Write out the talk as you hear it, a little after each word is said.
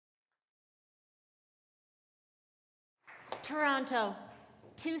Toronto,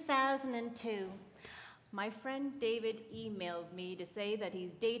 2002. My friend David emails me to say that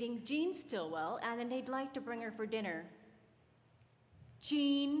he's dating Jean Stilwell and that he'd like to bring her for dinner.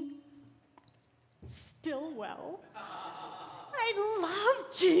 Jean Stilwell? I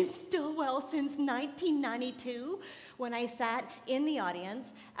loved Jean Stilwell since 1992 when I sat in the audience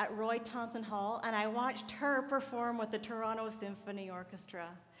at Roy Thompson Hall and I watched her perform with the Toronto Symphony Orchestra.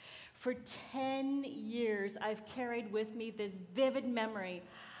 For 10 years, I've carried with me this vivid memory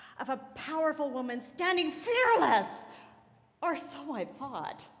of a powerful woman standing fearless, or so I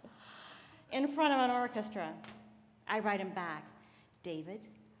thought, in front of an orchestra. I write him back, David,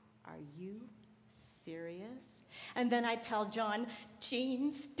 are you serious? And then I tell John,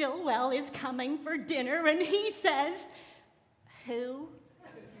 Jean Stilwell is coming for dinner, and he says, who?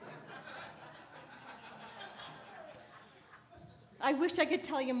 I wish I could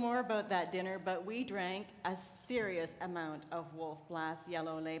tell you more about that dinner, but we drank a serious amount of Wolf Blass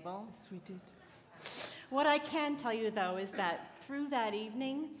Yellow Label. Yes, we did. What I can tell you, though, is that through that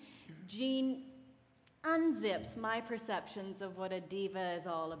evening, Jean unzips my perceptions of what a diva is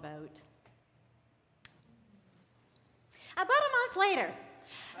all about. About a month later,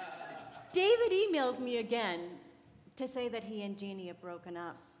 David emails me again to say that he and Jeannie have broken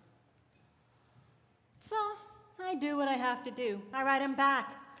up. So I do what I have to do. I write him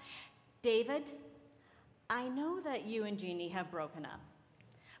back. David, I know that you and Jeannie have broken up,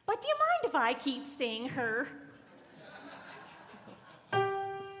 but do you mind if I keep saying her?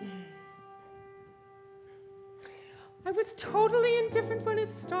 I was totally indifferent when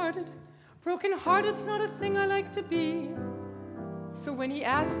it started. Broken-hearted's not a thing I like to be. So when he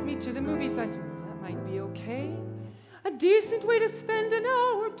asked me to the movies, I said, well, that might be okay. A decent way to spend an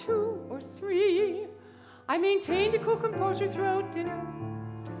hour, 2 or 3. I maintained a cool composure throughout dinner,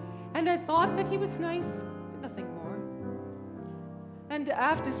 and I thought that he was nice, but nothing more. And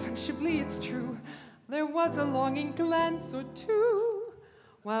after some Chablis, it's true, there was a longing glance or two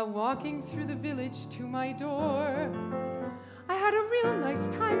while walking through the village to my door. I had a real nice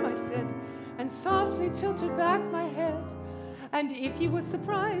time, I said, and softly tilted back my head. And if he was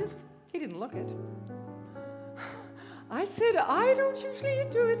surprised, he didn't look it. I said, I don't usually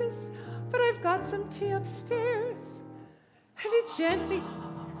do this, but I've got some tea upstairs. And he gently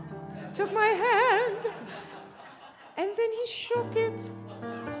took my hand, and then he shook it.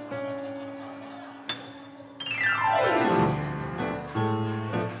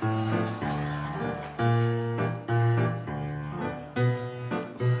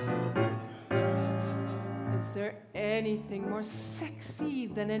 Is there anything more sexy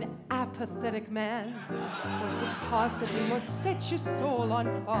than an apathetic man? What could possibly more set your soul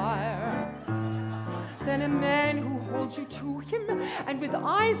on fire than a man who holds you to him and with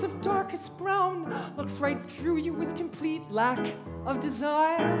eyes of darkest brown looks right through you with complete lack of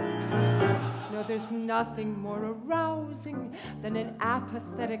desire? No, there's nothing more arousing than an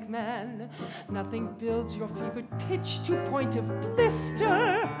apathetic man. Nothing builds your fevered pitch to point of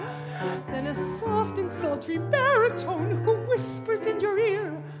blister than a soft and sultry baritone who whispers in your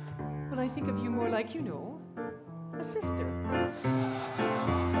ear, well, I think of you more like, you know, a sister.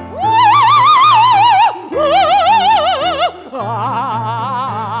 I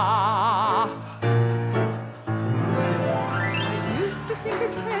used to think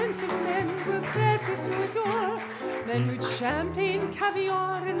attentive men were better to adore than with champagne,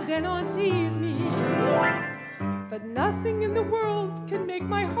 caviar, and then endive me. But nothing in the world can make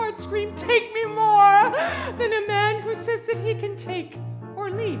my heart scream, take me more, than a man who says that he can take or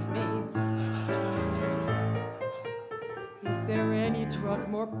leave me. Is there any drug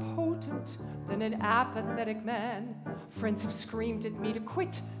more potent than an apathetic man? Friends have screamed at me to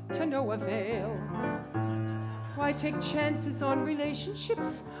quit, to no avail. Why take chances on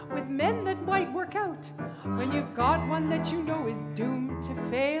relationships with men that might work out when you've got one that you know is doomed to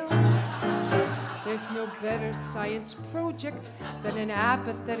fail? There's no better science project than an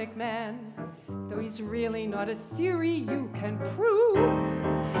apathetic man, though he's really not a theory you can prove.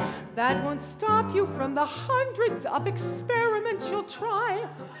 That won't stop you from the hundreds of experiments you'll try,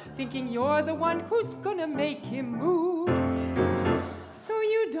 thinking you're the one who's gonna make him move. So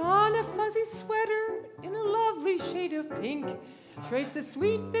you don a fuzzy sweater in a lovely shade of pink, trace a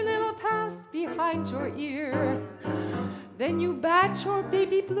sweet vanilla path behind your ear. Then you bat your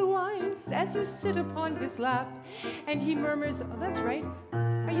baby blue eyes as you sit upon his lap, and he murmurs, oh, that's right,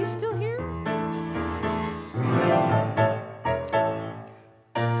 are you still here?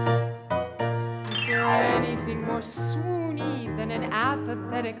 Is there anything more swoony than an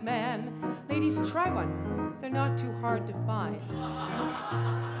apathetic man? Ladies, try one. They're not too hard to find.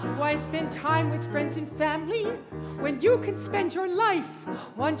 Why, Why spend time with friends and family when you can spend your life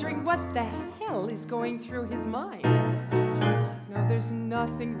wondering what the hell is going through his mind? Now, there's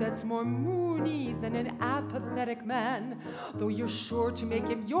nothing that's more moony than an apathetic man, though you're sure to make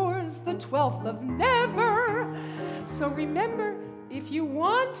him yours the 12th of never. So remember, if you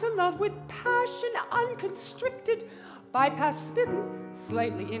want to love with passion unconstricted, bypass smitten,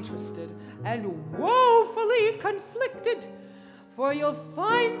 slightly interested, and woefully conflicted, for you'll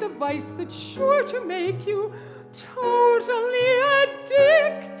find the vice that's sure to make you totally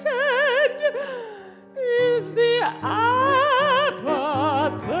addicted is the